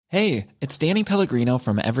Hey, it's Danny Pellegrino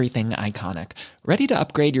from Everything Iconic. Ready to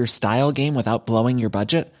upgrade your style game without blowing your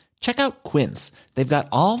budget? Check out Quince. They've got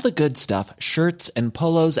all the good stuff, shirts and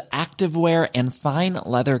polos, activewear, and fine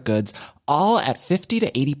leather goods, all at 50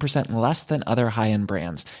 to 80% less than other high-end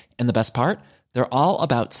brands. And the best part? They're all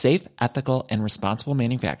about safe, ethical, and responsible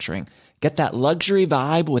manufacturing. Get that luxury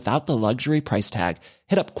vibe without the luxury price tag.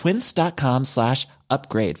 Hit up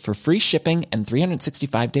quince.com/upgrade for free shipping and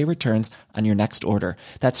 365-day returns on your next order.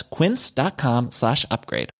 That's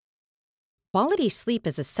quince.com/upgrade. Quality sleep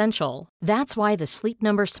is essential. That's why the Sleep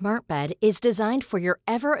Number Smart Bed is designed for your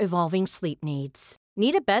ever-evolving sleep needs.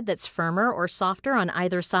 Need a bed that's firmer or softer on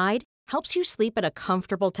either side? Helps you sleep at a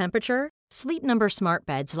comfortable temperature? Sleep Number Smart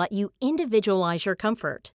Beds let you individualize your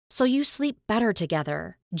comfort, so you sleep better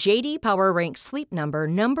together. J.D. Power ranks Sleep Number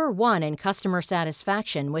 #1 in customer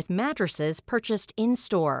satisfaction with mattresses purchased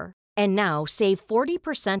in-store. And now, save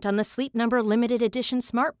 40% on the Sleep Number Limited Edition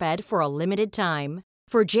Smart Bed for a limited time.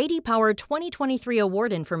 For J.D. Power 2023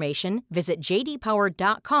 award information, visit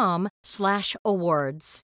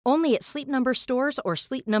jdpower.com/awards. Only at Sleep Number stores or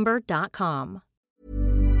sleepnumber.com.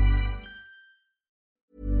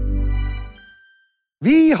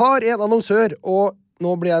 Vi har en annonsør, og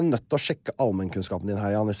nå blir jeg nødt til å sjekke allmennkunnskapen din her,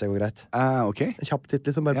 Jan, hvis det går greit. Ok. En kjapp titel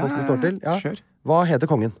som bare plutselig står til. Ja. Kjør. Hva heter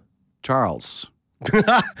kongen? Charles.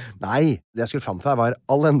 Nei, det jeg skulle frem til her var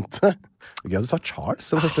Alente. Gøy at du sa Charles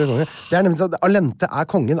som første konge. Det er nemlig at Alente er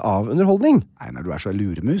kongen av underholdning. Nei, du er så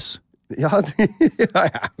luremus. Ja, ja,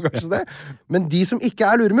 kanskje det. Men de som ikke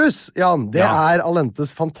er luremus, Jan, det er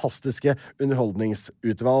Alentes fantastiske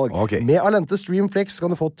underholdningsutvalg. Ok. Med Alente Streamflex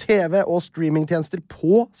kan du få TV og streamingtjenester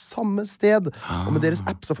på samme sted. Og med deres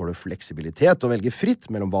app så får du fleksibilitet og velge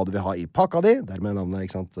fritt mellom hva du vil ha i pakka di. Dermed navnet,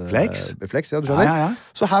 ikke sant? Flex. Flex, ja, du skjønner. Ja.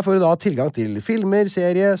 Så her får du da tilgang til filmer,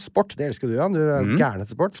 serie, sport. Det elsker du, Jan. Du er gæren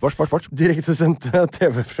etter sport. Sport. Direktesendte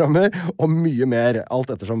TV-programmer og mye mer.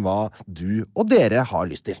 Alt ettersom hva du og dere har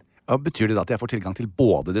lyst til. Og betyr det da at jeg får tilgang til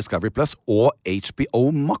både Discovery Plus og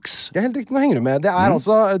HBO Max? Det er helt riktig, nå henger du med. Det er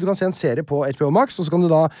altså, du kan se en serie på HBO Max, og så kan du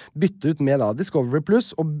da bytte ut med da Discovery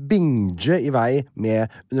Plus og binge i vei med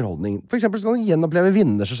underholdning. For eksempel så kan du gjenoppleve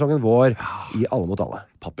vinnersesongen vår i Alle mot alle.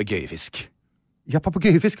 Papegøyefisk. Ja,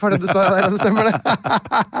 papegøyefisk var det du sa der, det stemmer det.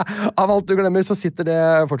 Av alt du glemmer, så sitter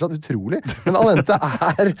det fortsatt utrolig. Men Alente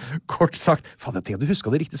er kort sagt... Faen, jeg tenker at du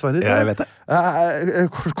husker det riktige svaret ditt. Ja, jeg vet det.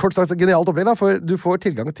 Kort sagt, genialt opplegg da, for du får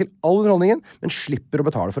tilgang til all underholdningen, men slipper å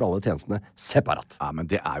betale for alle tjenestene separat. Ja, men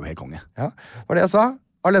det er jo helt konge. Ja, var det jeg sa.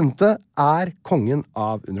 Alente er kongen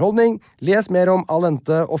av underholdning. Les mer om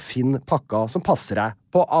Alente og finn pakka som passer deg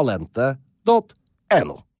på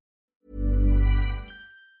alente.no.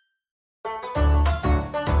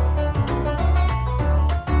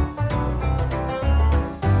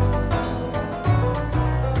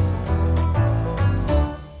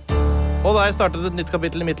 Og da har jeg startet et nytt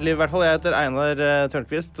kapittel i mitt liv, i hvert fall. Jeg heter Einar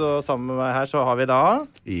Tørnqvist, og sammen med meg her så har vi da...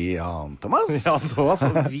 Jan Thomas. Jan Thomas,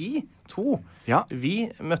 og vi to. Ja.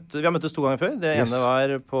 Vi har møttes 2 ganger før. Det ene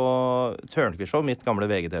var på Tørnqvist Show, mitt gamle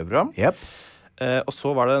VGTV-program. Yep. Og så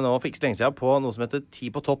var det nå for ikke så lenge siden på noe som heter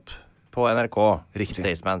 10 på topp på NRK. Riktig.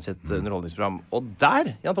 Staysman sitt underholdningsprogram. Og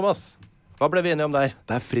der, Jan Thomas, hva ble vi enige om der?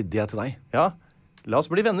 Der fridde jeg til deg. Ja, la oss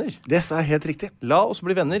bli venner. Det er helt riktig. La oss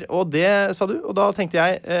bli venner, og det sa du. Og da tenkte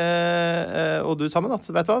jeg, og du sammen, at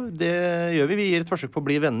vet du hva, det gjør vi. Vi gir et forsøk på å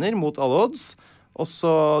bli venner mot alle odds, og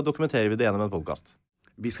så dokumenterer vi det gjennom en podcast.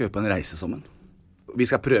 Vi skal jo på en reise sammen. Vi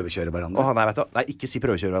skal prøvekjøre hverandre. Nei, vet du, nei, ikke si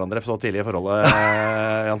prøvekjøre hverandre så tidlig i forholdet,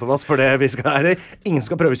 Jan Thomas, for det vi skal ingen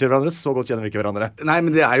skal prøvekjøre hverandre, så godt kjenner vi ikke hverandre. Nei,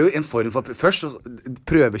 men det er jo en form for... Først,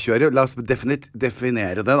 prøvekjøre, la oss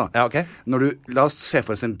definere det da. Ja, ok. La oss se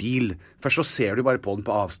for oss en bil. Først så ser du bare på den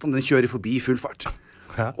på avstand, den kjører forbi i full fart.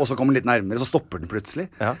 Ja. Og så kommer den litt nærmere, så stopper den plutselig.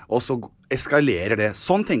 Ja. Og så eskalerer det.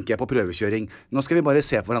 Sånn tenker jeg på prøvekjøring. Nå skal vi bare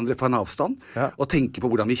se på hverandre fra en avstand, og tenke på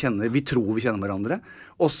hvordan vi tror vi kjenner hverandre.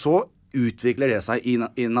 Og så utvikler det seg i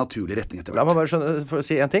en naturlig retning etter hvert. La meg bare for å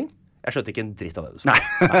si en ting. Jeg skjønte ikke en dritt av det du sa. Nei.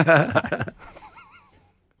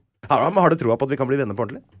 Har du troa på at vi kan bli venner på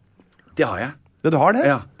ordentlig? Det har jeg. Du har det?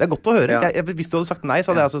 Ja. Det er godt å høre. Ja. Hvis du hadde sagt nei,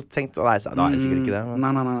 så hadde jeg altså tenkt nei, da er det sikkert ikke det. Men...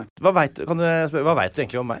 Nei. Hva vet du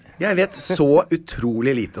egentlig om meg? Jeg vet så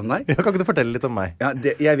utrolig lite om deg. Kan ikke du fortelle litt om meg? Ja,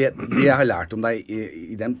 det jeg har lært om deg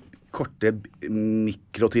i den korte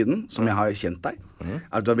mikrotiden som jeg har kjent deg, er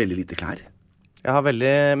at du har veldig lite klær.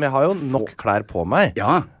 Men jeg har jo nok klær på meg.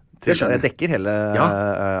 Ja, det skjønner jeg. Dekker hele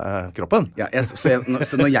kroppen. Ja, så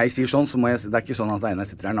når jeg sier sånn, så må jeg... Det er ikke sånn at Einar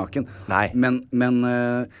sitter her naken. Nei. Men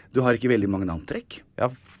du har ikke veldig mange antrekk. Ja,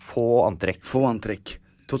 få antrekk.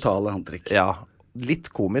 Totale antrekk. Ja, litt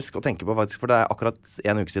komisk å tenke på faktisk, for det er akkurat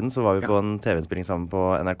en uke siden så var vi på en TV-innspilling sammen på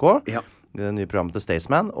NRK. Ja. I det nye programmet til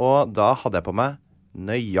Staysman. Og da hadde jeg på meg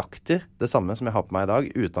nøyaktig det samme som jeg har på meg i dag,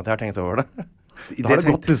 uten at jeg har tenkt over det. Da har det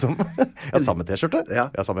gått liksom. Jeg har samme t-skjorte, jeg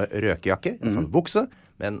har samme røkejakke, jeg har samme bukse,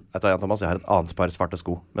 men vet du, Jan Thomas, jeg har et annet par svarte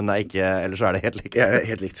sko. Men det er ikke, ellers så er det helt likt. Ja, det er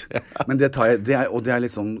helt likt. Men det er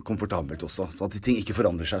litt sånn komfortabelt også, så at ting ikke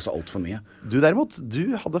forandrer seg så alt for mye. Du derimot,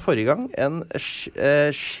 du hadde forrige gang en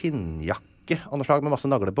skinnjakke av noe slag med masse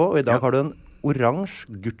nagler på, og i dag har du en oransje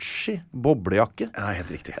Gucci boblejakke. Ja,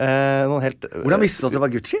 helt riktig. Hvordan visste du at det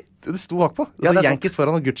var Gucci? Det sto bakpå. Det var Yankees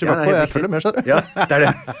foran og Gucci bakpå. Jeg følger med, skjønner du. Ja, det er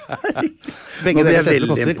det. Begge deler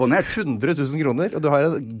koster 100 000 kroner, og du har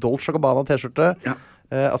en Dolce & Gabbana t-skjorte. Ja.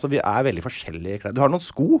 Altså, vi er veldig forskjellige klær. Du har noen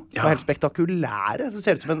sko som er helt spektakulære. Det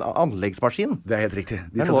ser ut som en anleggsmaskin. Det er helt riktig.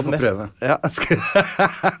 De skal få prøve. Ja.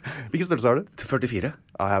 Hvilken størrelse har du? 44.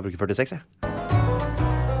 Ja, jeg bruker 46, jeg.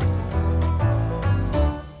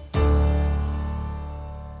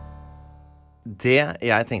 Det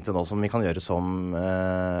jeg tenkte nå som vi kan gjøre som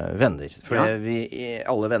venner. For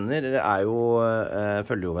alle venner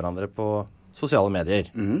følger jo hverandre på sosiale medier.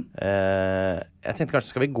 Jeg tenkte kanskje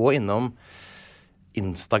skal vi gå innom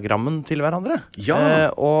Instagrammen til hverandre. Ja.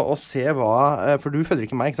 Og se hva... For du følger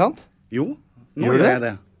ikke meg, ikke sant? Jo, nå gjør jeg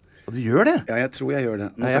det. Og du gjør det? Ja, jeg tror jeg gjør det.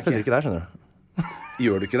 Nei, jeg følger ikke deg, skjønner du.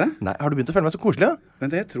 Gjør du ikke det? Nei, har du begynt å følge meg så koselig? Ja? Men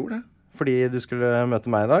jeg tror det. Fordi du skulle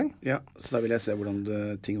møte meg i dag? Ja, så da vil jeg se hvordan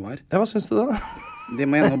ting var. Ja, hva synes du da? Det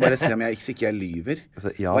må jeg nå bare se om jeg ikke lyver.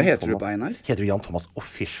 Altså, hva heter du på Einar? Heter du Jan Thomas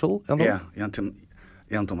Official? Ja, Jan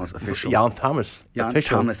Thomas Official. Jan Thomas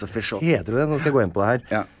Official. Heter du det? Nå skal jeg gå inn på det her.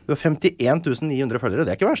 Ja. Du har 51 900 følgere,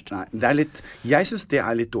 det er ikke verst. Nei, det er litt... Jeg synes det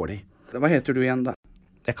er litt dårlig. Hva heter du igjen da?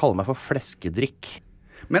 Jeg kaller meg for fleskedrikk.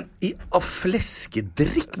 Men av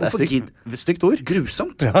fleskedrikk? Hvorfor gidd? Stygt ord.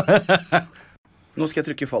 Grusomt. Ja. Nå skal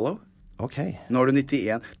jeg trykke follow. Ok. Nå har du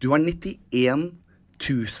 91. Du har 91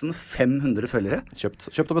 500 følgere.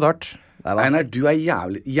 Kjøpt og betalt. Einar, du er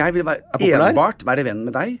jævlig. Jeg vil enbart være venn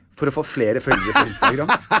med deg for å få flere følgere på Instagram.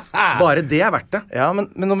 Bare det er verdt det. Ja,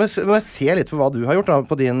 men nå må jeg se litt på hva du har gjort da,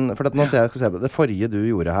 på din, for nå skal jeg se på det forrige du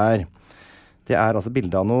gjorde her. Det er altså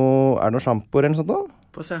bildet av noe shampoo eller noe sånt da?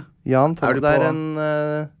 Få se. Jan, det er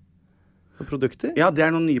noen produkter? Ja, det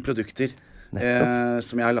er noen nye produkter.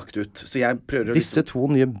 Som jeg har lagt ut. Så jeg prøver Disse to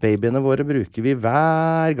nye babyene våre bruker vi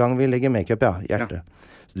hver gang vi legger make-up, hjerte.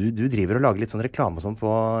 Så du driver og lager litt sånn reklame og sånn på...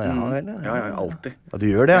 Ja, alltid. Ja, du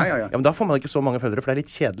gjør det? Ja. Ja, men da får man ikke så mange følgere, for det er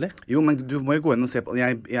litt kjedelig. Jo, men du må jo gå inn og se på... Jeg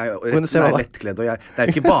er lettkledd, og det er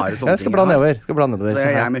ikke bare sånne ting. Jeg skal bla nedover. Så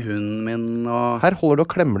jeg er med hunden min, og... Her holder du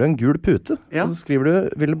og klemmer du en gul pute. Ja. Og så skriver du,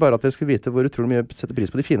 vil bare at dere skal vite hvor utrolig mye setter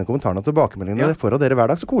pris på de fine kommentarene og tilbakemeldingene for dere hver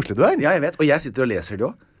dag. Så koselig du er. Ja, jeg vet, og jeg sitter og leser det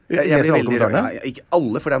også. Ikke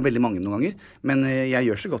alle, for det er veldig mange noen ganger. Men jeg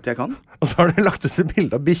gjør så godt jeg kan. Og så har du lagt ut et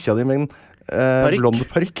bilde av bikkja di med en blond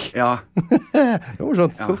parykk. Ja. Det var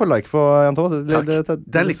morsomt. Skal du få like på, Jan Thomas? Takk.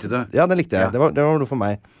 Den likte du. Ja, den likte jeg. Ja. Det var noe for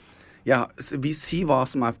meg. Ja, vi sier hva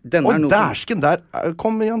som er... Dæsken, der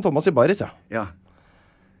kom Jan Thomas i baris, ja.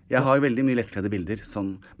 Jeg har jo veldig mye lettkledde bilder,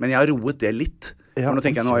 sånn. Men jeg har roet det litt. For nå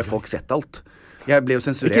tenker jeg, nå har jo folk sett alt. Jeg ble jo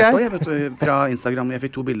sensurert også, fra Instagram. Jeg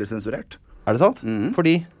fikk 2 bilder sensurert. Er det sant?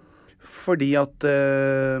 Fordi at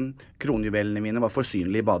kronjuvelene mine var for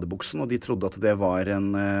synlige i badebuksen, og de trodde at det var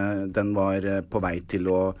den var på vei til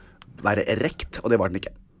å være erekt, og det var den ikke.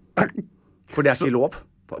 For det er ikke lov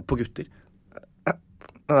på gutter.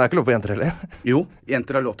 Det er ikke lov på jenter heller? Jo,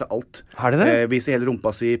 jenter har lov til alt. Er det det? Vise hele rumpa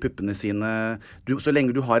si, puppene sine. Så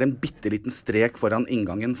lenge du har en bitteliten strek foran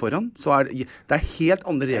inngangen foran, så er det er helt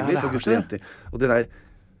andre regler for gutter og jenter. Og det der...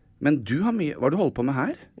 Men du har mye... Hva har du holdt på med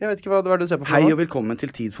her? Jeg vet ikke hva du ser på. Hei og velkommen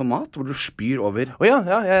til Tid for mat, hvor du spyr over...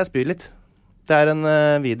 Ja, jeg spyr litt. Det er en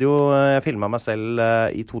video jeg filmet meg selv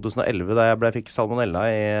i 2011, da jeg fikk salmonella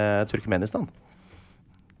i Turkmenistan.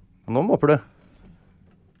 Nå måper du.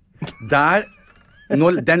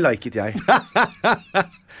 Den liket jeg.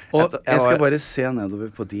 Og jeg skal bare se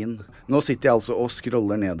nedover på din. Nå sitter jeg altså og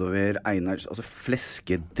scroller nedover Einars, altså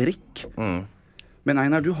fleskedrikk. Men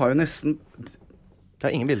Einar, du har jo nesten... Det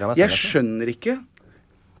er ingen bilder av meg selv. Jeg skjønner ikke.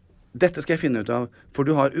 Dette skal jeg finne ut av, for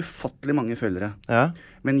du har ufattelig mange følgere. Ja.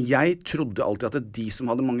 Men jeg trodde alltid at de som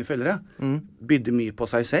hadde mange følgere, bydde mye på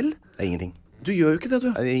seg selv. Det er ingenting. Du gjør jo ikke det, du.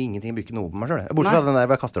 Det er ingenting, jeg byr ikke noe på meg selv. Bortsett fra den der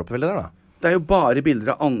hvor jeg kaster opp veldig der, da. Det er jo bare bilder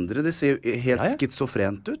av andre. Det ser jo helt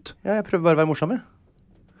skizofrent ut. Ja, jeg prøver bare å være morsom, jeg.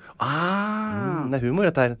 Det er humor,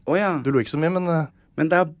 dette her. Du lo ikke så mye, men... Men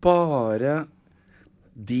det er bare...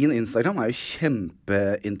 Din Instagram er jo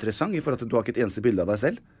kjempeinteressant i forhold til at du har ikke et eneste bilde av deg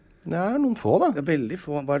selv. Det er noen få, da. Det er veldig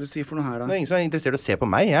få. Hva er det du sier for noe her, da? Det er ingen som er interessert i å se på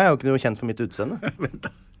meg. Jeg er jo ikke noe kjent for mitt utseende. Vent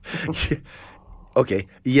da. Ok.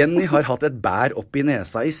 Jenny har hatt et bær opp i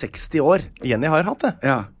nesa i 60 år. Jenny har hatt det?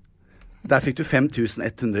 Ja. Der fikk du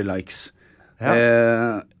 5100 likes.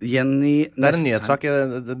 Jenny Det en nyhetssak,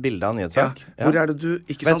 et bilde av en nyhetssak. Hvor det du,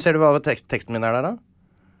 ikke sant? Ser du hva teksten min der da?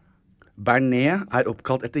 Bernet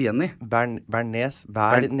oppkalt etter Jenny. Bernese,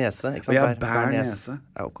 ikke sant? Bernese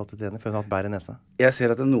oppkalt etter Jenny, for hun har hatt bær i nesa. Jeg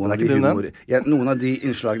ser at noen av de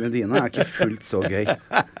innslagene dine ikke fullt så gøy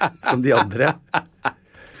som de andre.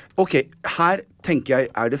 Ok, her tenker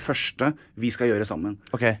jeg det første vi skal gjøre sammen.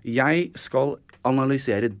 Jeg skal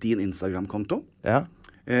analysere din Instagram-konto.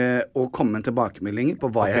 Og komme med tilbakemeldinger på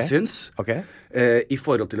hva jeg syns i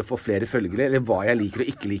forhold til å få flere følgere, eller hva jeg liker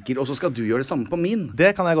og ikke liker. Og så skal du gjøre det samme på min.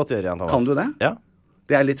 Det kan jeg godt gjøre, Jan Thomas. Kan du det? Ja.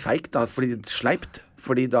 Det litt feikt da, fordi sleipt.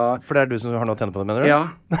 For det du som har noe å tjene på det, mener du? Ja,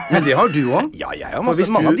 men det har du også. Ja, jeg har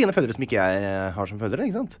mange av dine følgere som ikke jeg har som følgere,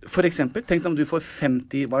 ikke sant? For eksempel, tenk om du får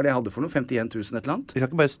 50, hva det jeg hadde for noe? 51 000 et eller annet? Vi skal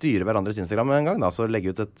ikke bare styre hverandres Instagram en gang da, så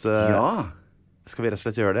legge ut et... Skal vi rett og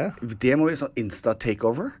slett gjøre det? Det må vi sånn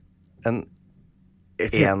Insta-takeover.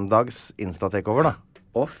 En dags Insta-takeover da.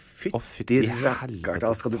 Fytti rakkert, da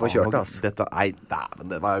skal du få kjørt det, altså. Nei,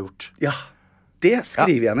 det var jeg gjort. Ja, det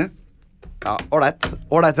skriver jeg ned. Ja, ålreit,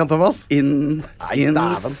 Jan Thomas.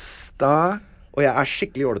 Insta. Og jeg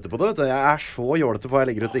skikkelig jålete på det, vet du. Jeg så jålete på hva jeg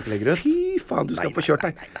legger ut og ikke legger ut. Fy faen, du skal få kjørt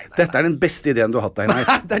deg. Dette den beste ideen du har hatt deg,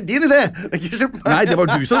 Einar. Det din idé! Nei, det var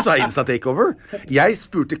du som sa Insta-takeover. Jeg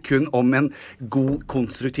spurte kun om en god,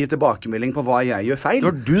 konstruktiv tilbakemelding på hva jeg gjør feil. Det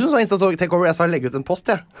var du som sa Insta-takeover. Jeg sa legge ut en post,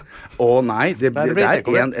 jeg. Nei, det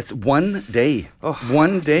it's one day.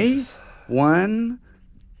 One day.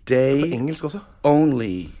 På engelsk også.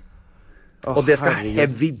 Only. Og det skal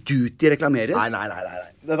heavy duty reklameres. Nei.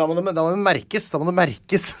 Da må det merkes. Da må det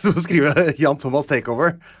merkes. Så skriver Jan Thomas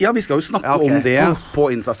Takeover. Ja, vi skal jo snakke om det på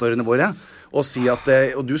Insta-storyene våre. Og si at,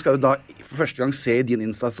 og du skal jo da for første gang se i din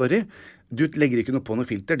Insta-story. Du legger ikke noe på noe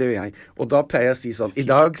filter, det gjør jeg. Og da pleier jeg å si sånn, i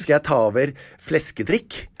dag skal jeg ta over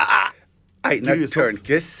fleskedrikk. Einar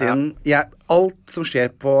Tørnquist sin, alt som skjer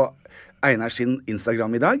på Einar sin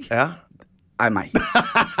Instagram i dag, meg.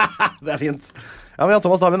 Det fint. Ja, men Jan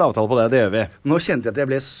Thomas, da har vi en avtale på det. Det gjør vi. Nå kjente jeg at jeg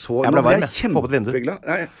ble så... Jeg ble varm, kjempeglad.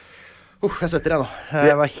 Jeg svetter jeg nå.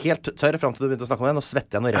 Jeg var helt tørr frem til du begynte å snakke om det. Nå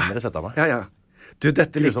svetter jeg, nå renner det svett av meg. Ja. Du,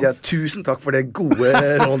 dette likte jeg. Tusen takk for det gode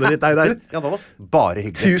rådet ditt, Einar. Jan Thomas, bare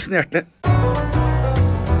hyggelig. Tusen hjertelig.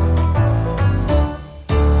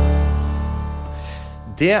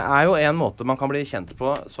 Det jo en måte man kan bli kjent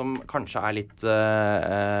på som kanskje litt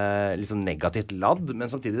sånn negativt ladd,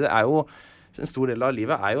 men samtidig jo en stor del av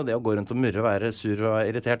livet jo det å gå rundt og murre og være sur og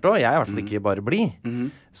irritert også. Jeg i hvert fall ikke bare blid.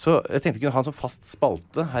 Så jeg tenkte vi kunne ha en sånn fast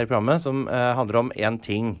spalte her i programmet som handler om en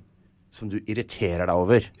ting som du irriterer deg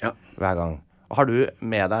over hver gang. Og har du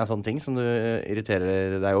med deg en sånn ting som du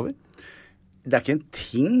irriterer deg over? Det ikke en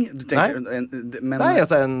ting du tenker... Nei,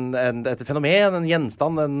 altså et fenomen, en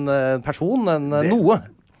gjenstand, en person, noe.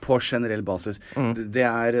 På generell basis. Det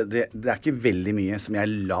ikke veldig mye som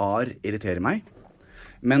jeg lar irritere meg.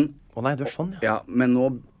 Men... nei, du sånn, ja. Men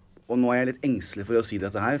nå jeg litt engstelig for å si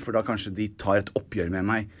dette her, for da kanskje de tar et oppgjør med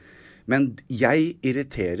meg. Men jeg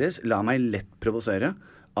irriteres, la meg lett provosere,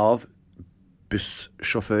 av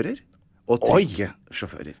bussjåfører og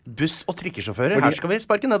trikkesjåfører. Buss- og trikkesjåfører? Her skal vi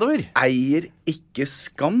sparke nedover. Eier ikke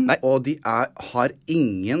skam, og de har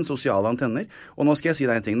ingen sosiale antenner. Og nå skal jeg si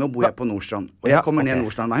deg en ting. Nå bor jeg på Nordstrand, og jeg kommer ned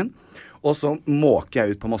Nordstrandveien, og så måker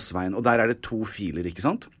jeg ut på Mosseveien, og der det 2 filer, ikke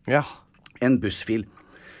sant? Ja. En bussfil.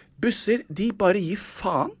 Busser, de bare gir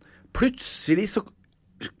faen. Plutselig så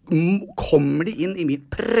kommer de inn i min,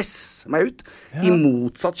 presser meg ut i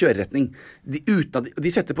motsatt kjøreretning.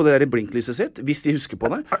 De setter på det der blinklyset sitt, hvis de husker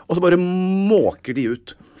på det, og så bare måker de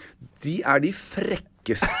ut. De de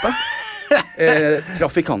frekkeste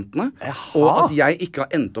trafikantene. Og at jeg ikke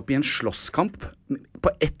har endt opp i en slåsskamp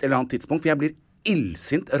på et eller annet tidspunkt, for jeg blir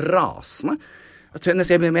illsint, rasende.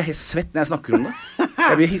 Jeg blir helt svett når jeg snakker om det.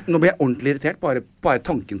 Nå blir jeg ordentlig irritert, bare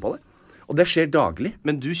tanken på det. Og det skjer daglig.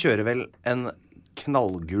 Men du kjører vel en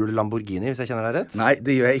knallgul Lamborghini, hvis jeg kjenner deg rett? Nei,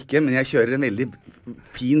 det gjør jeg ikke, men jeg kjører en veldig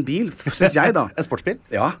fin bil, synes jeg da. En sportsbil?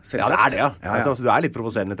 Ja, selvsagt. Ja, det ja. Du litt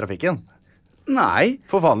provoserende i trafikken? Nei.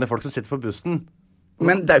 For vanlige folk som sitter på bussen.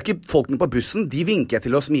 Men det jo ikke folkene på bussen. De vinker jeg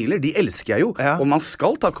til og smiler. De elsker jeg jo. Og man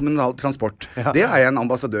skal ta kommunal transport. Det jeg en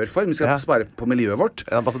ambassadør for. Vi skal spare på miljøet vårt.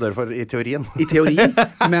 En ambassadør for i teorien. I teorien.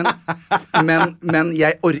 Men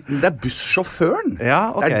det bussjåføren. Ja,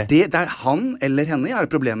 ok. Det han eller henne jeg har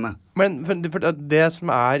et problem med. Men det som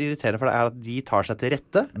irriterende for deg at de tar seg til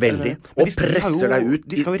rette. Veldig. Og presser deg ut.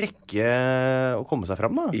 De skal jo rekke å komme seg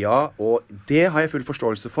frem da. Ja, og det har jeg full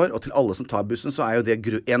forståelse for. Og til alle som tar bussen, så jo det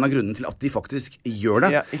en av grunnene til at de faktisk gjør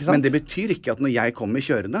det. Ja, men det betyr ikke at når jeg kommer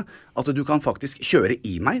kjørende, at du kan faktisk kjøre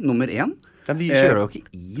i meg, nummer 1. Men de kjører jo ikke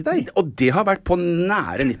i deg. Og det har vært på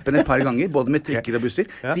nære nippen et par ganger, både med trikker og busser.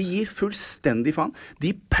 De gir fullstendig faen.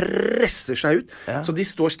 De presser seg ut, så de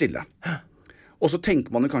står stille. Og så tenker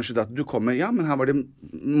man jo kanskje at du kommer, men her var det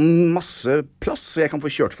masse plass, så jeg kan få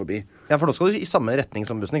kjørt forbi. Ja, for nå skal du i samme retning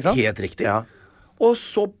som bussen, ikke sant? Helt riktig. Ja. Og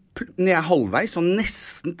så, når jeg er halvveis, så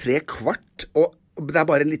nesten 3/4, og det er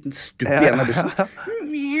bare en liten stupp igjen av bussen,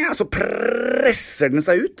 så presser den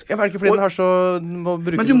seg ut. Ja, men er det ikke fordi den har så...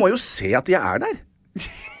 Men du må jo se at jeg er der.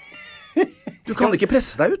 Du kan ikke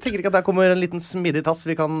presse deg ut. Tenker ikke at der kommer en liten smidig tass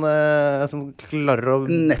vi kan, som klarer å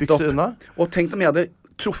bykse unna? Og tenk om jeg hadde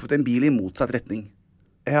truffet en bil i motsatt retning.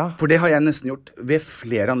 Ja. For det har jeg nesten gjort ved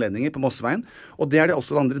flere anledninger på Mosseveien. Og det er det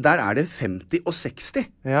også det andre. Der er det 50 og 60.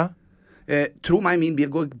 Ja. Tro meg, min bil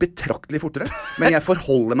går betraktelig fortere. Men jeg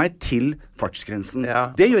forholder meg til fartsgrensen.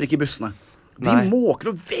 Det gjør ikke bussene. De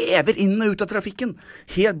måker og vever inn og ut av trafikken.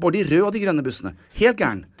 Både de røde og de grønne bussene. Helt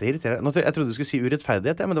gæren. Det irriterer. Jeg trodde du skulle si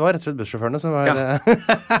urettferdighet, men det var rett og slett bussjåførene som var...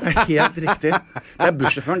 Helt riktig. Det er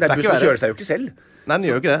bussjåføren. Bussen kjører seg jo ikke selv. Nei, den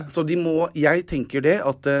gjør jo ikke det. Så de må... Jeg tenker det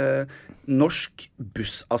at Norsk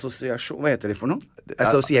Bussassosiasjon... Hva heter det for noe?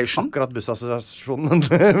 Association? Akkurat Bussassosiasjonen.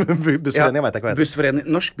 Bussforeningen vet jeg ikke hva heter.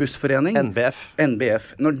 Norsk Bussforening.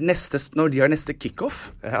 NBF. Når de har neste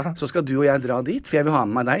kick-off, så skal du og jeg dra dit, for jeg vil ha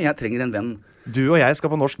med meg deg. Jeg trenger en venn. Du og jeg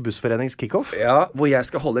skal på Norsk Bussforenings kick-off? Ja, hvor jeg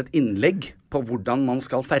skal holde et innlegg på hvordan man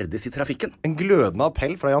skal ferdes i trafikken. En glødende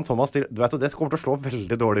appell fra Jan Thomas til... Du vet at det kommer til å slå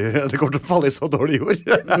veldig dårlig... Det kommer til å falle i så dårlig jord.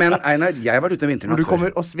 Men Einar, jeg har vært ute en vinternatt før. Når du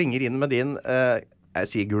kommer og svinger inn med din... jeg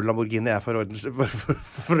sier gul Lamborghini, jeg for det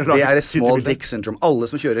er small dick syndrome. Alle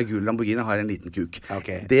som kjører gul Lamborghini har en liten kuk.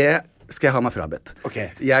 Okay. Det skal jeg ha meg frabedt.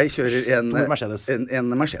 Jeg kjører en Mercedes. Ja,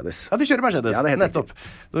 du kjører Mercedes. Ja, det er helt nettopp.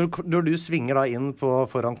 Når du svinger da inn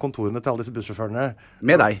foran kontorene til alle disse bussjåførene...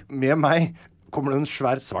 Med deg. Med meg. Kommer det en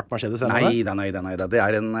svær svart Mercedes? Nei da. Det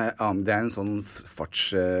er en sånn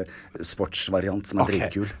sportsvariant som er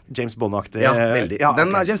dritkul. James Bond-aktig. Ja, veldig. Den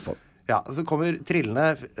er James Bond. Ja, så kommer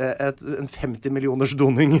trillende en 50 millioners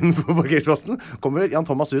doning inn på parkeringsplassen. Kommer Jan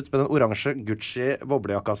Thomas ut med den oransje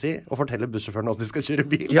Gucci-boblejakka si og forteller bussjåføren hvordan de skal kjøre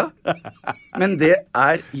bil. Ja, men det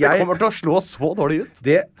er... Det kommer til å slå så dårlig ut.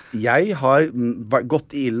 Jeg har gått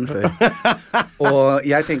i ilden før. Og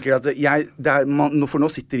jeg tenker at for nå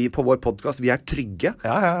sitter vi på vår podcast, vi er trygge.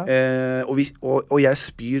 Og jeg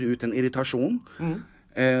spyr ut en irritasjon.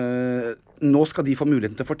 Nå skal de få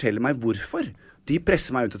muligheten til å fortelle meg hvorfor de presser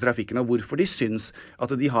meg ut av trafikken, og hvorfor de syns at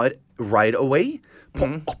de har right away på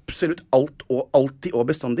absolutt alt og alltid og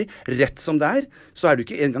bestandig. Rett som det er, så er det jo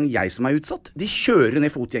ikke engang jeg som er utsatt. De kjører ned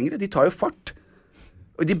fotgjengere, de tar jo fart.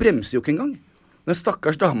 Og de bremser jo ikke engang. Den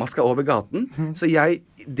stakkars dama skal over gaten. Så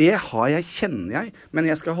det kjenner jeg. Men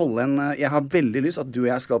jeg har veldig lyst at du og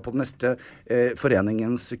jeg skal på den neste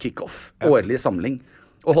foreningens kick-off, årlige samling,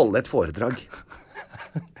 og holde et foredrag.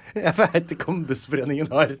 Jeg vet ikke om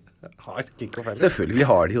Bussforeningen har kick-off heller. Selvfølgelig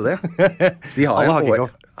har de jo det. De har alle har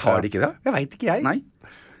kick-off. Har de ikke det? Jeg vet ikke jeg. Nei.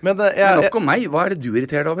 Men nok om meg. Hva er det du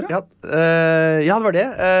irriterer deg over? Ja, det var det.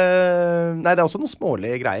 Nei, det er også noen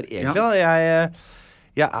smålige greier egentlig. Da.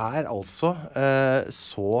 Jeg er altså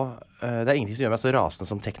det er ingenting som gjør meg så rasende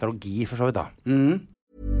som teknologi, for så vidt da.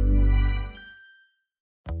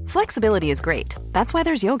 Flexibility is great. That's why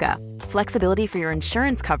there's yoga. Flexibility for your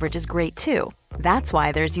insurance coverage is great too. That's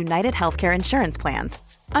why there's United Healthcare Insurance Plans.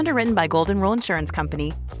 Underwritten by Golden Rule Insurance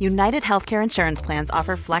Company, United Healthcare Insurance Plans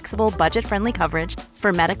offer flexible, budget-friendly coverage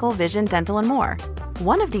for medical, vision, dental, and more.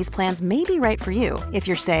 One of these plans may be right for you if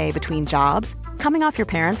you're, say, between jobs, coming off your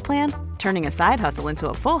parents' plan, turning a side hustle into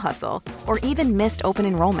a full hustle, or even missed open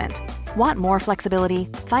enrollment. Want more flexibility?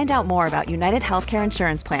 Find out more about United Healthcare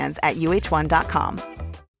Insurance Plans at uh1.com.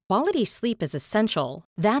 Quality sleep is essential.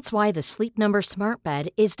 That's why the Sleep Number Smart Bed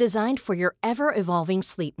is designed for your ever-evolving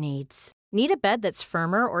sleep needs. Need a bed that's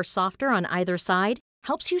firmer or softer on either side?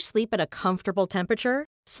 Helps you sleep at a comfortable temperature?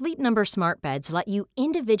 Sleep Number Smart Beds let you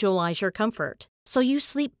individualize your comfort, so you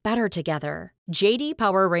sleep better together. J.D.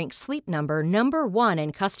 Power ranks Sleep Number #1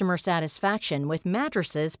 in customer satisfaction with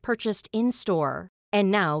mattresses purchased in-store.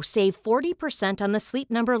 And now, save 40% on the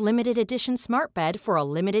Sleep Number Limited Edition Smart Bed for a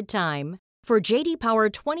limited time. For J.D. Power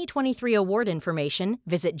 2023 award information,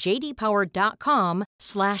 visit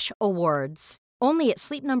jdpower.com/awards. Only at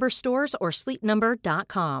Sleep Number stores or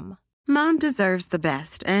sleepnumber.com. Mom deserves the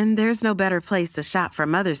best, and there's no better place to shop for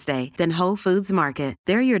Mother's Day than Whole Foods Market.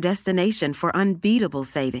 They're your destination for unbeatable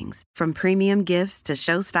savings, from premium gifts to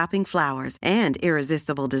show-stopping flowers and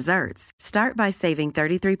irresistible desserts. Start by saving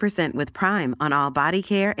 33% with Prime on all body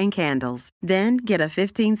care and candles. Then get a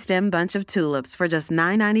 15-stem bunch of tulips for just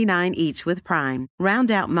 $9.99 each with Prime. Round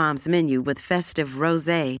out Mom's menu with festive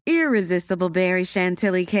rosé, irresistible berry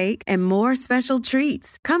chantilly cake, and more special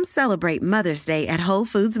treats. Come celebrate Mother's Day at Whole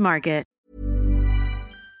Foods Market.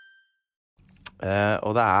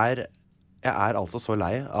 Og jeg altså så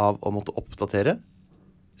lei av å måtte oppdatere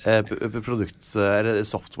produkt, eller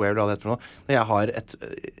software, eller hva det heter for noe. Når jeg har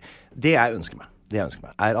det jeg ønsker meg,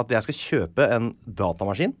 at jeg skal kjøpe en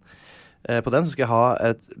datamaskin. På den så skal jeg ha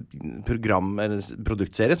et program, eller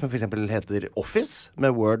produktserie, som for eksempel heter Office,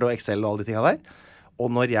 med Word og Excel og alle de tingene der. Og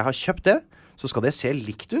når jeg har kjøpt det, så skal det se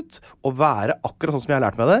likt ut, og være akkurat sånn som jeg har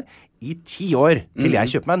lært meg det, i 10 år, til jeg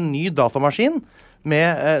kjøper meg en ny datamaskin,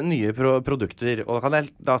 med nye produkter, og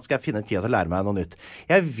da skal jeg finne tid til å lære meg noe nytt.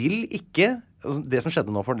 Jeg vil ikke, det som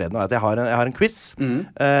skjedde nå forleden er at jeg har en quiz,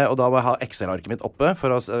 og da må jeg ha Excel-arket mitt oppe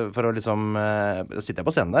for å liksom, sitter jeg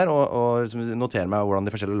på scenen der og liksom notere meg hvordan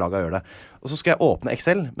de forskjellige lagene gjør det. Og så skal jeg åpne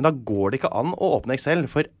Excel, men da går det ikke an å åpne Excel,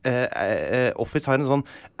 for Office har en sånn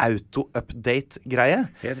auto-update-greie.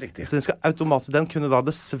 Helt riktig. Så den kunne da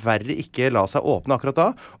dessverre ikke la seg åpne akkurat da,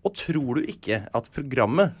 og tror du ikke at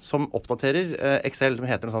programmet som oppdaterer Excel, som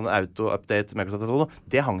heter en sånn auto-update,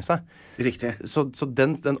 det hang seg. Riktig. Så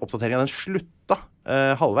den oppdateringen, den slutta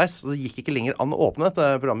halvveis, så det gikk ikke lenger an å åpne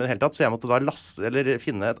dette programmet i det hele tatt, så jeg måtte da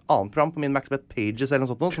finne et annet program på min Mac som het Pages eller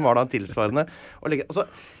noe sånt, som var da tilsvarende. Altså,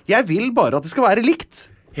 jeg vil bare at det skal være likt.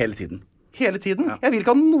 Hele tiden. Ja. Jeg vil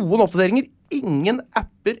ikke ha noen oppdateringer. Ingen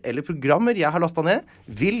apper eller programmer jeg har lastet ned,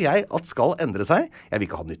 vil jeg at skal endre seg. Jeg vil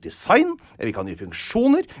ikke ha nytt design, jeg vil ikke ha nye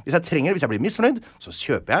funksjoner. Hvis jeg trenger det, hvis jeg blir misfornøyd, så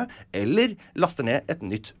kjøper jeg, eller laster ned et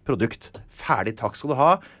nytt produkt. Ferdig, takk skal du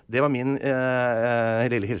ha. Det var min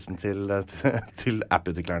lille hilsen til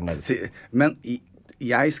app-utvikleren. Men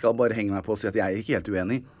jeg skal bare henge meg på og si at jeg ikke helt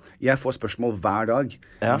uenig. Jeg får spørsmål hver dag.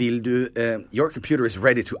 Ja. Vil du your computer is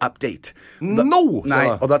ready to update. No!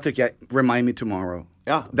 Nei, og da trykker jeg remind me tomorrow.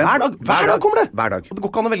 Ja, hver dag kommer det! Hver dag. Og det går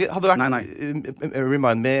ikke an å velge. Hadde det vært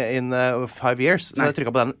remind me in 5 years, så hadde jeg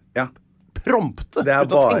trykket på den prompte. Det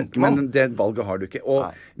bare, men det valget har du ikke. Og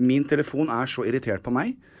min telefon er så irritert på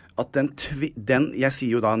meg at jeg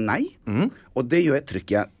sier jo da nei, og det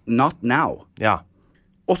trykker jeg not now. Ja.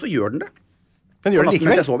 Og så gjør den det. Den gjør det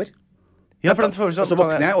likevel. Mens jeg sover. Ja, for og så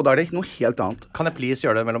våkner jeg, og da er det noe helt annet. Kan jeg please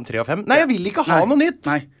gjøre det mellom 3 og 5? Nei, jeg vil ikke ha noe nytt.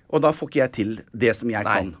 Nei, og da får ikke jeg til det som jeg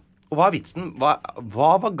kan. Og hva er vitsen?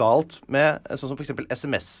 Hva var galt med sånn som for eksempel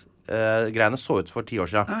SMS-greiene så ut for 10 år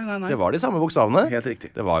siden? Nei. Det var de samme bokstavene. Helt riktig.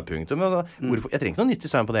 Det var punktum. Jeg trenger ikke noe nytt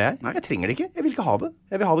design på det jeg trenger det ikke. Jeg vil ikke ha det.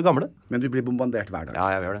 Jeg vil ha det gamle. Men du blir bombardert hver dag. Ja,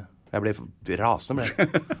 jeg gjør det. Jeg blir rasende med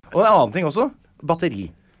det. Og en annen ting også. Batteri.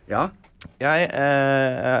 Ja. Jeg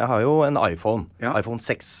har jo en iPhone. iPhone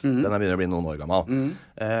 6. Den begynner å bli noen år gammel.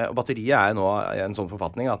 Og batteriet er nå i en sånn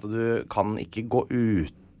forfatning at du kan ikke gå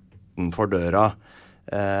utenfor døra.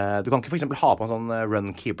 Du kan ikke for eksempel ha på en sånn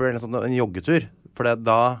runkeeper eller en joggetur, for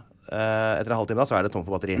da etter en halvtime da, så er det tom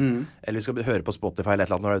for batteri. Eller vi skal høre på Spotify eller et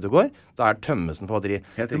eller annet når det er ute og går, da er tømmesen for batteri.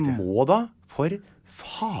 Det må da for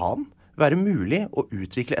faen være mulig å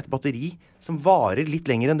utvikle et batteri som varer litt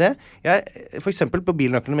lenger enn det. For eksempel på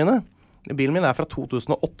bilnøklene mine. Bilen min er fra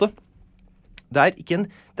 2008. Det er ikke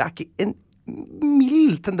en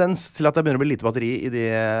mild tendens til at det begynner å bli lite batteri i de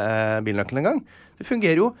bilnøklene en gang. Det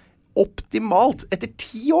fungerer jo optimalt etter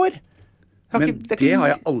 10 år. Men det har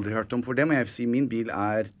jeg aldri hørt om, for det må jeg si. Min bil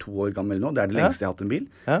er 2 år gammel nå. Det er det lengste jeg har hatt en bil.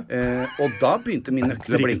 Og da begynte min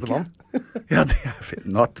nøkkel å blinke. Ja, det er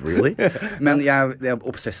not really. Men jeg er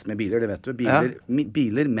obsess med biler, det vet du.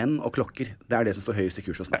 Biler, menn og klokker. Det er det som står høyest i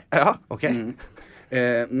kurs hos meg. Ja, ok.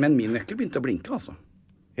 Men min nøkkel begynte å blinke, altså.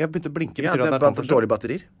 Jeg begynte å blinke. Ja, det er dårlige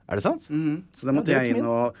batterier. Er det sant? Så da måtte jeg inn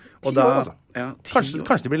og 10 år, altså.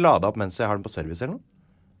 Kanskje de blir ladet opp mens jeg har den på service eller noe?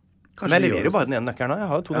 Men jeg leverer jo bare den ene nøkkelen nå. Jeg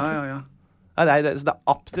har jo 2 nøkler. Nei, det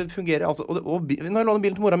absolutt fungerer. Altså, og når jeg låner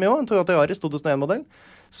bilen til mora mi også, en Toyota Yaris 2001-modell,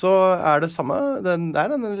 så er det samme. Den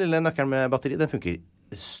lille nøkkelen med batteri, den funker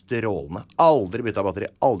strålende. Aldri byttet av batteri,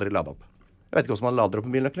 aldri ladet opp. Jeg vet ikke hvordan man lader opp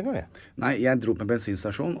en bilnøkkel engang. Nei, jeg dro på en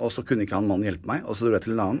bensinstasjon, og så kunne ikke han mannen hjelpe meg, og så dro jeg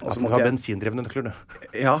til en annen. Og så måtte jeg ha bensindrevne nøkler, du.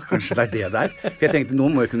 Ja, kanskje det er det der. For jeg tenkte,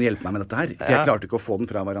 noen må jo kunne hjelpe meg med dette her. For jeg klarte ikke å få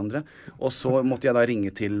den fra hverandre. Og så måtte jeg da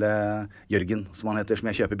ringe til Jørgen, som han heter,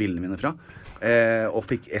 som jeg kjøper bilene mine fra. Og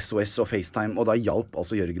fikk SOS og FaceTime, og da hjalp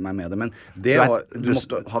altså Jørgen meg med det. Men du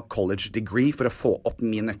måtte ha college degree for å få opp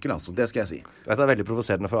min nøkkel, altså. Det skal jeg si. Det er veldig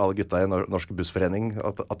provoserende for alle gutta i Norsk Bussforening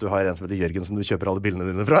at du har en som heter Jørgen som du kjøper alle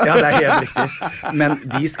bilene dine fra. Ja, det er helt riktig. Men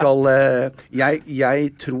de skal jeg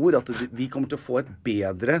tror at vi kommer til å få et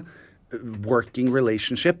bedre working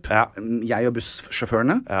relationship, jeg og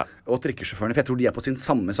bussjåførene og trikkesjåførene, for jeg tror de er på sin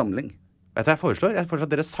samme samling. Vet du, jeg foreslår at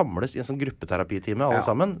dere samles i en sånn gruppeterapitime alle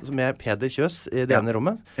sammen, med Peder Kjøs i det ene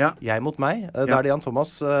rommet, jeg mot meg, da er det Jan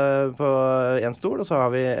Thomas på en stol, og så har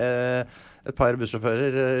vi et par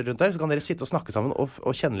bussjåfører rundt der, så kan dere sitte og snakke sammen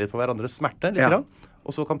og kjenne litt på hverandres smerte litt grann.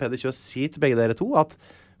 Og så kan Peder Kjøs si til begge dere to at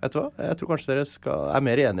vet du hva, jeg tror kanskje dere er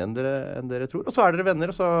mer enige enn dere tror. Og så er dere venner,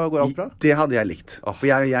 og så går alt bra. Det hadde jeg likt. For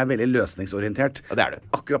jeg er veldig løsningsorientert. Ja, det er du.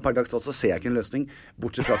 Akkurat per dags så ser jeg ikke en løsning,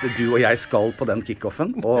 bortsett fra at du og jeg skal på den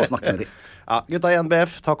kickoffen og snakke med dem. Ja, gutta i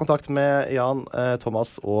NBF, ta kontakt med Jan,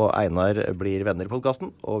 Thomas og Einar blir venner i podcasten,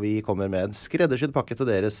 og vi kommer med en skreddersydd pakke til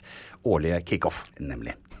deres årlige kickoff.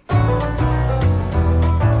 Nemlig.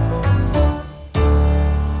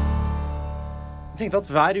 Jeg tenkte at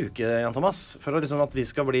hver uke, Jan Thomas, for liksom at vi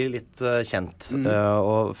skal bli litt kjent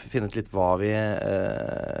og finne ut litt hva vi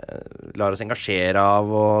lar oss engasjere av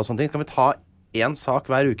og sånne ting, kan vi ta en sak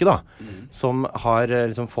hver uke da, som har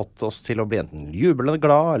liksom fått oss til å bli enten jublende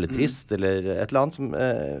glad, eller trist, eller et eller annet som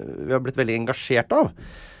vi har blitt veldig engasjert av.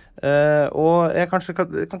 Og kan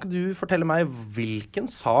ikke du fortelle meg hvilken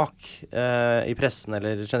sak i pressen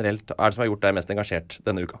eller generelt er det som har gjort deg mest engasjert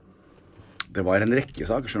denne uka? Det var en rekke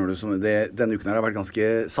saker, skjønner du. Denne uken her har vært ganske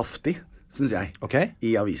saftig, synes jeg,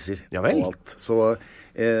 i aviser og alt. Så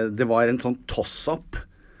det var en sånn toss-up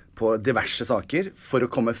på diverse saker for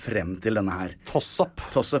å komme frem til denne her. Toss-up?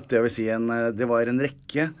 Toss-up, det vil si det var en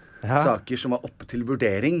rekke saker som var oppe til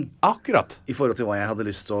vurdering. Akkurat. I forhold til hva jeg hadde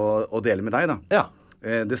lyst til å dele med deg da. Ja.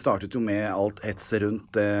 Det startet jo med alt hetset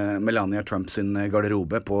rundt Melania Trump sin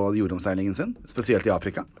garderobe på jordomseilingen sin, spesielt i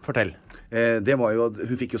Afrika. Fortell. Det var jo,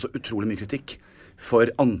 hun fikk jo så utrolig mye kritikk for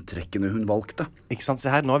antrekkene hun valgte. Ikke sant, se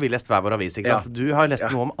her, nå har vi lest hver vår avis, ikke sant? Du har lest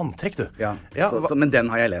noe om antrekk, du. Ja, men den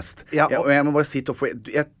har jeg lest. Og jeg må bare si, for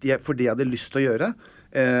det jeg hadde lyst til å gjøre,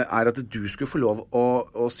 er at du skulle få lov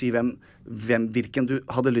å si hvilken du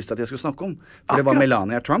hadde lyst til at jeg skulle snakke om. For det var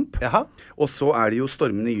Melania Trump. Og så er det jo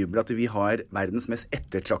stormende jubel at vi har verdens mest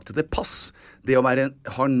ettertraktede pass. Det å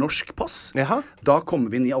ha norsk pass. Da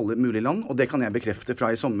kommer vi inn i alle mulige land, og det kan jeg bekrefte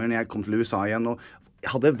fra i sommer når jeg kom til USA igjen og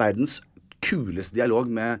hadde verdens kuleste dialog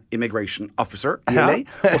med immigration officer i LA,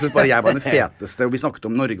 og så bare jeg var den feteste, og vi snakket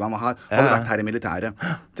om Norge, han hadde vært her i militæret.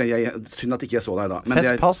 Synd at ikke jeg så deg da.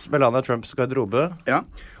 Fett pass, Melania Trumps garderobe. Ja,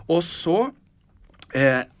 og så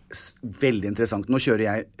veldig interessant, nå kjører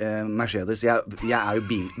jeg Mercedes, jeg er jo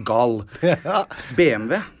bilgal.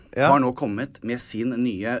 BMW har nå kommet med sin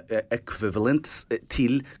nye equivalent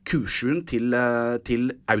til Q7 til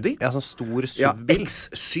Audi. Ja, sånn stor SUV-bil.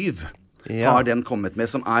 X7 har den kommet med,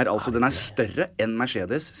 som den er større enn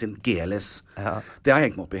Mercedes sin GLS. Det har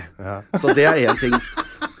jeg hengt meg opp i. Så det er en ting.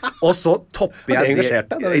 Og så topper jeg det.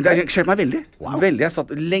 Det engasjerte meg veldig. Veldig. Jeg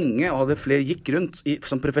satt lenge og hadde flere gikk rundt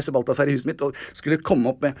som professor Balthazar i huset mitt og skulle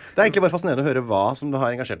komme opp med. Det er egentlig bare fascinerende å høre hva som du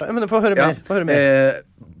har engasjert deg. Men få høre mer.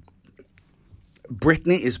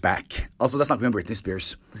 Britney is back. Altså, da snakker vi om Britney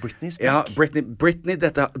Spears. Britney is back? Ja, Britney,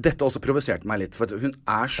 dette også provoserte meg litt, for hun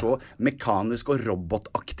er så mekanisk og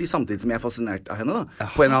robotaktig, samtidig som jeg er fascinert av henne, da,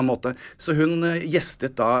 på en eller annen måte. Så hun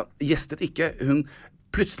gjestet ikke, hun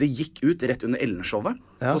plutselig gikk ut rett under Ellen-showet.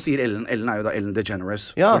 Så sier Ellen er jo da Ellen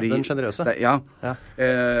DeGeneres. Ja, den generøse.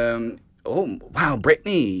 Oh, wow,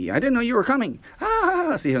 Britney, I didn't know you were coming.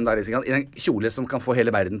 Sier hun der i en kjole som kan få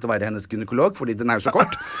hele verden til å være hennes gynekolog, fordi den er jo så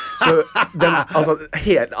kort. Så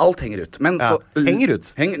alt henger ut. Men så, henger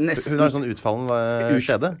ut? Nesten. Hun har sånn utfallende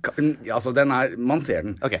skjede? Altså, man ser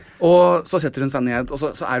den. Okay. Og så setter hun seg ned, og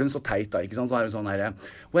så er hun så teit da, ikke sant? Så er hun sånn her,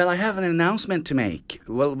 well, I have an announcement to make.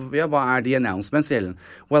 Well, hva er de announcements til?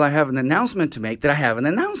 Well, I have an announcement to make that I have an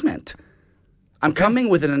announcement. I'm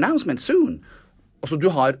coming with an announcement soon. Altså,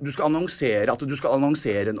 du skal annonsere at du skal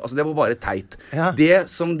annonsere, altså det var bare teit. Det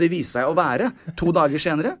som det viser seg å være 2 dager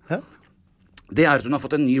senere, det er at hun har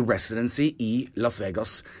fått en ny residency i Las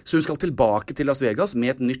Vegas. Så hun skal tilbake til Las Vegas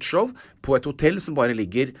med et nytt show på et hotell som bare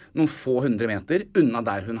ligger noen få 100 meter unna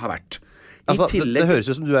der hun har vært. Altså, det høres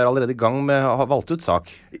ut som du er allerede i gang med å ha valgt ut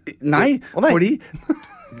sak. Nei, fordi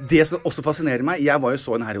Det som også fascinerer meg, jeg var jo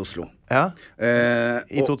så en her I Oslo. Ja.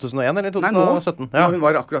 I 2001 eller 2017? Nei, hun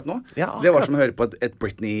var akkurat nå. Ja, akkurat. Det var som å høre på et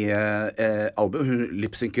Britney-album. Hun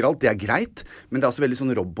lipsynker alt, det greit, men det også veldig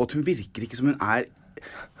sånn robot. Hun virker ikke som hun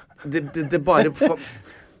det bare...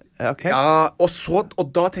 Okay. Ja, og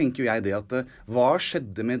da tenker jeg det at hva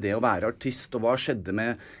skjedde med det å være artist, og hva skjedde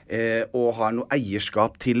med å ha noe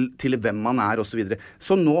eierskap til hvem man og så videre.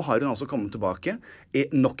 Så nå har hun altså kommet tilbake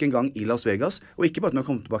nok en gang I Las Vegas, og ikke bare at hun har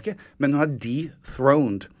kommet tilbake, men hun har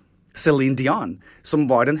dethroned Celine Dion, som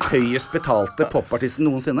var den høyest betalte popartisten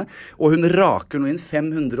noensinne, og hun raker nå inn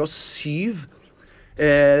 $507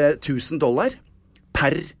 000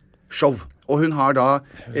 per show. Og hun har da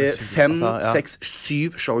 5, 6,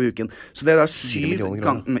 7 show I uken. Så det da 7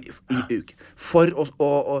 ganger I uken.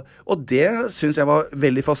 Og det synes jeg var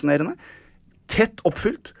veldig fascinerende. Tett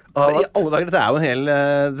oppfylt. I alle dager,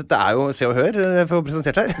 dette jo Se og Hør for å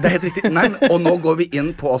presentert her. Det helt riktig. Nei, og nå går vi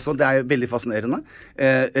inn på også, det veldig fascinerende.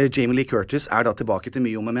 Jamie Lee Curtis da tilbake til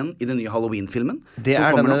Mye om menn I den nye Halloween-filmen. Det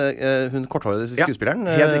denne, hun korthårede skuespilleren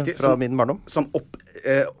fra min barndom. Som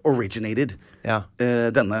originated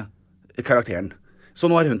denne karakteren.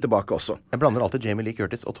 Så nå hun tilbake også. Jeg blander alltid Jamie Lee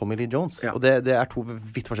Curtis og Tommy Lee Jones. Ja. Og det 2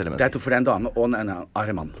 vidt forskjellige mennesker. Det 2 for en dame og en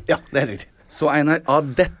mann. Ja, det helt riktig. Så Einar,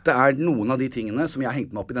 dette noen av de tingene som jeg har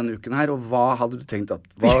hengt meg opp I denne uken her, og hva hadde du tenkt at...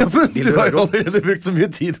 Du har jo allerede brukt så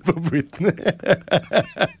mye tid på Britney.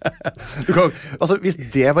 Hvis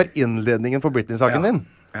det var innledningen på Britney-saken din,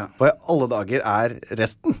 hva I alle dager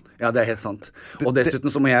resten? Ja, det helt sant. Og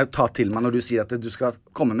dessuten så må jeg ta til meg når du sier at du skal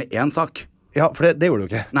komme med en sak. Ja, for det gjorde du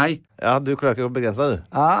ikke. Nei. Ja, du klarer ikke å begrense deg, du.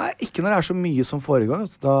 Ikke når det så mye som foregår.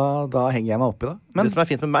 Da henger jeg meg opp I det. Men det som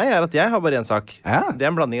fint med meg at jeg har bare en sak. Ja. Det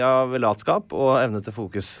en blanding av latskap og evne til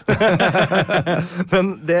fokus.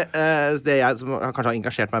 Men det jeg som kanskje har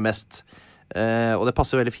engasjert meg mest, og det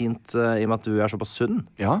passer veldig fint I og med at du såpass sunn,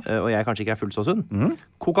 og jeg kanskje ikke fullt så sunn.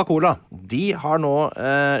 Coca-Cola, de har nå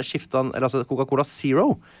skiftet, altså Coca-Cola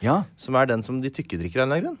Zero, som den som de tykkedrikker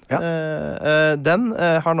av en grunn. Den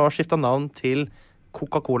har nå skiftet navn til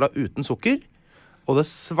Coca-Cola uten sukker, og det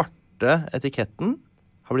svarte etiketten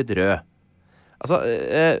har blitt rød. Altså,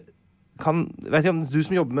 vet ikke om du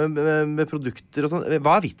som jobber med produkter og sånn,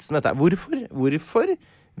 hva vitsen med dette? Hvorfor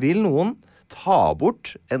vil noen ta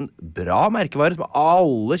bort en bra merkevare som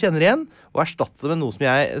alle kjenner igjen, og erstatte det med noe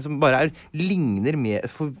som bare ligner mer...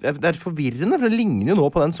 Det forvirrende, for det ligner jo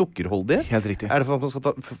nå på den sukkerholdige. Helt riktig. Det for at man skal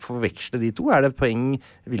forveksle de to? Det poeng,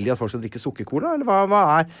 vil de at folk skal drikke sukkercola, eller hva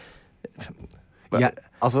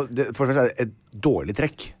for det første et dårlig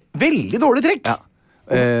trekk. Veldig dårlig trekk! Ja.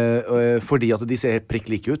 Fordi at de ser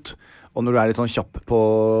prikk like ut. Og når du litt sånn kjapp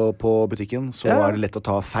på butikken, så det lett å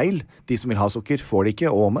ta feil. De som vil ha sukker, får det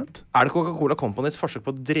ikke, og omvendt. Det Coca-Cola Companys forsøk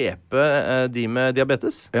på å drepe de med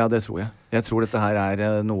diabetes? Ja, det tror jeg. Jeg tror dette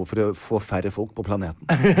her noe for å få færre folk på planeten.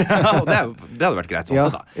 Ja, det hadde vært greit sånn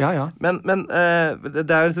sett da. Ja. Men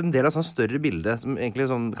det en del av sånn større bilde som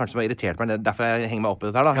egentlig kanskje som har irritert meg, derfor jeg henger meg opp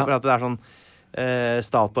I dette her da. For at det sånn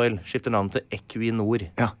Statoil skifter navn til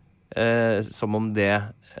Equinor. Ja. Som om det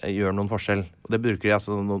gjør noen forskjell. Og det bruker de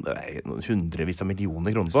altså noen hundrevis av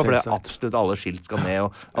millioner kroner på, for det absolutt alle skilt skal ned,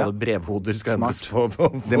 og alle brevhoder skal endres på.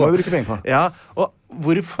 Det må vi bruke penger på. Ja, og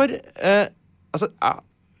hvorfor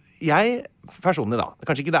jeg personlig da,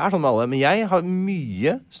 kanskje ikke det sånn med alle, men jeg har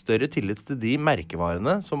mye større tillit til de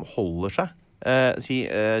merkevarene som holder seg. Si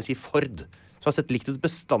Ford, som har sett likt ut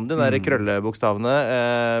bestandig, de der krøllebokstavene.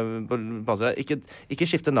 Ikke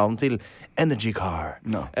skifte navn til Energy Car.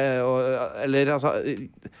 No. Eller, altså,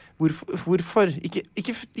 hvorfor?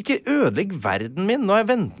 Ikke ødelegg verden min. Nå har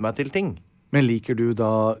jeg vent meg til ting. Men liker du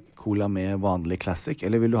da cola med vanlig classic,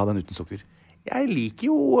 eller vil du ha den uten sukker? Jeg liker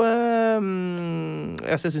jo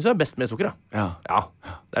jeg synes det best med sukker, da. Ja,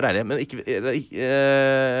 det deilig. Men jeg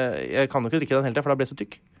kan jo ikke drikke den hele tiden, for da ble jeg så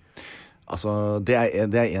tykk. Altså, det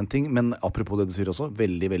en ting, men apropos det du sier også,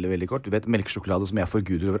 veldig, veldig, veldig kort. Du vet, melkesjokolade som jeg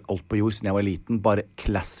forguder over alt på jord siden jeg var liten, bare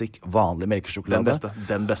classic, vanlig melkesjokolade.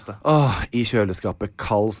 Den beste. I kjøleskapet,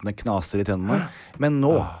 kald, sånne knaser I tennene. Men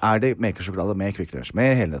nå det melkesjokolade med kvikklunsj,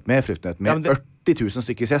 med helnøtt, med fruktnøtt, med 80 000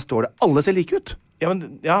 stykker, så jeg står det, alle ser like ut.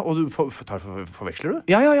 Ja, og du forveksler du?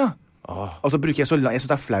 Ja. Altså bruker jeg synes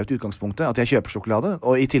det flaut I utgangspunktet at jeg kjøper sjokolade,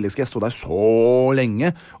 og I tillegg skal jeg stå der så lenge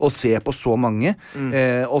og se på så mange,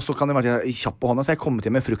 og så kan det være kjapp på hånda, så jeg kommer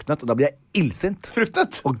til med fruktnøtt, og da blir jeg illsint.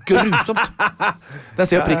 Fruktnøtt? Og grusomt. Den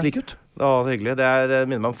ser jo prikk lik ut. Så hyggelig. Det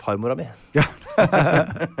minner meg om farmora mi. Ja.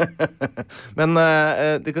 Men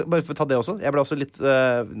bare for å ta det også. Jeg ble også litt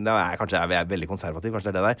kanskje jeg veldig konservativ,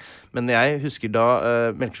 kanskje det der. Men jeg husker da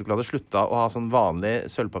melkesjokolade slutta å ha sånn vanlig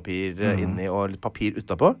sølvpapir inni og litt papir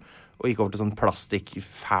utenpå. og gikk over til sånn plastikk,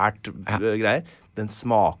 fælt greier. Den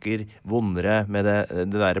smaker vondere med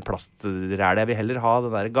det der plastrælet. Jeg vil heller ha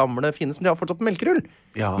det der gamle, fine som de har fortsatt på melkerull.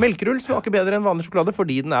 Ja. Melkerull smaker bedre enn vanlig sjokolade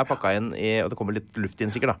fordi den er pakka inn i, og det kommer litt luft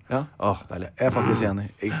inn sikkert da. Ja. Deilig. Jeg er faktisk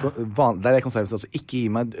enig. Der er konservativt også. Ikke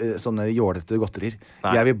gi meg sånne jålete godterier.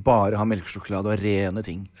 Jeg vil bare ha melkesjokolade og rene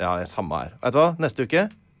ting. Ja, samme her. Vet du hva? Neste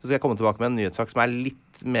uke så skal jeg komme tilbake med en nyhetssak som er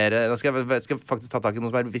litt mer... Da skal jeg faktisk ta tak i noe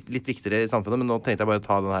som er litt viktigere i samfunnet, men nå tenkte jeg bare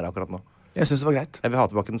ta den her akkurat nå. Jeg synes det var greit. Jeg vil ha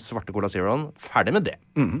tilbake den svarte Cola Zeroen. Ferdig med det.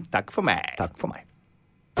 Takk for meg. Takk for meg.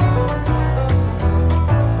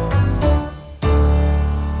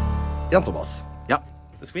 Jan Thomas. Ja.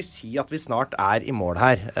 Skal vi si at vi snart er i mål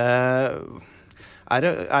her. Er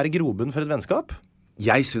det grobunn for et vennskap?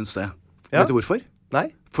 Jeg synes det. Vet du hvorfor? Nei.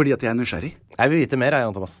 Fordi at jeg er nysgjerrig. Jeg vil vite mer,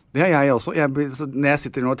 Jan Thomas. Det er jeg også. Når jeg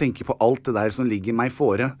sitter nå og tenker på alt det der som ligger meg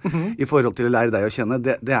fore i forhold til å lære deg å kjenne,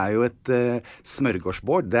 det er jo et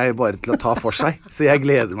smørgårdsbord. Det er jo bare til å ta for seg. Så jeg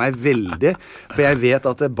gleder meg veldig. For jeg vet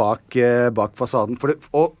at det bak fasaden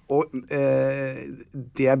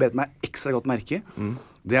det jeg bet meg ekstra godt merke i,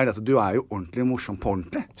 det er det at du er jo ordentlig morsom på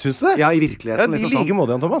ordentlig. Syns du det? Ja, i virkeligheten. I like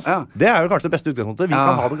måte, Jan Thomas. Det er jo kanskje det beste utgangspunktet. Vi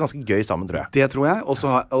kan ha det ganske gøy sammen, tror jeg. Det tror jeg. Og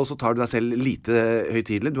så tar du deg selv lite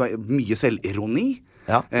høytidelig. Du har mye selvironi.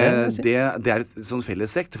 Ja, det er et sånn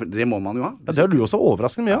fellestrekk. Det må man jo ha. Ja, det har du også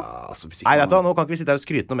overraskende mye. Nei, vet du hva, nå kan ikke vi sitte her og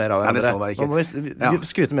skryte noe mer av hverandre. Nei, det skal nå må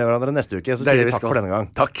vi skryte med hverandre neste uke, så sier vi takk for denne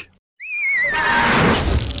gang. Takk.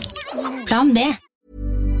 Plan B.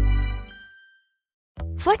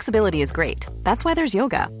 Flexibility is great. That's why there's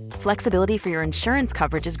yoga. Flexibility for your insurance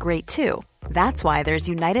coverage is great too. That's why there's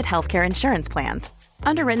United Healthcare Insurance Plans.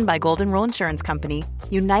 Underwritten by Golden Rule Insurance Company,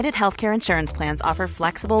 United Healthcare Insurance Plans offer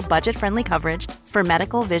flexible, budget-friendly coverage for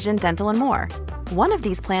medical, vision, dental, and more. One of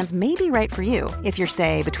these plans may be right for you if you're,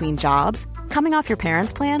 say, between jobs, coming off your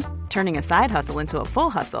parents' plan, turning a side hustle into a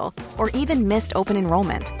full hustle, or even missed open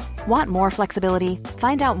enrollment. Want more flexibility?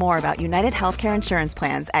 Find out more about United Healthcare Insurance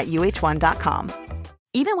Plans at uh1.com.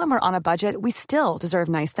 Even when we're on a budget, we still deserve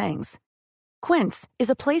nice things. Quince is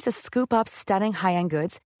a place to scoop up stunning high-end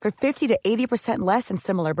goods for 50 to 80% less than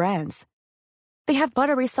similar brands. They have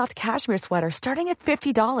buttery soft cashmere sweaters starting at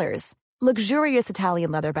 $50, luxurious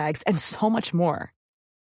Italian leather bags, and so much more.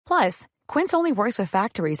 Plus, Quince only works with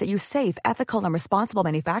factories that use safe, ethical, and responsible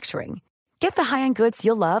manufacturing. Get the high-end goods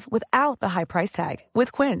you'll love without the high price tag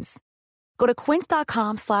with Quince. Go to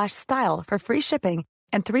quince.com/style for free shipping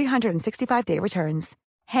and 365-day returns.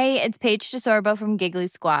 Hey, it's Paige DeSorbo from Giggly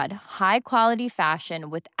Squad. High quality fashion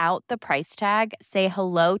without the price tag. Say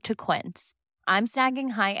hello to Quince. I'm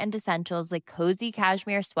snagging high-end essentials like cozy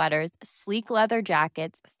cashmere sweaters, sleek leather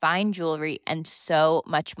jackets, fine jewelry, and so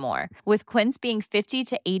much more. With Quince being 50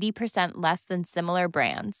 to 80% less than similar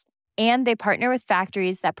brands. And they partner with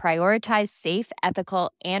factories that prioritize safe,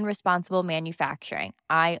 ethical, and responsible manufacturing.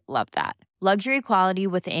 I love that. Luxury quality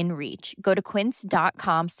within reach. Go to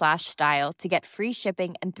quince.com/style to get free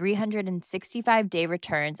shipping and 365-day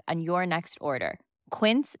returns on your next order.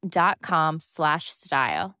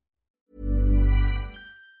 Quince.com/style.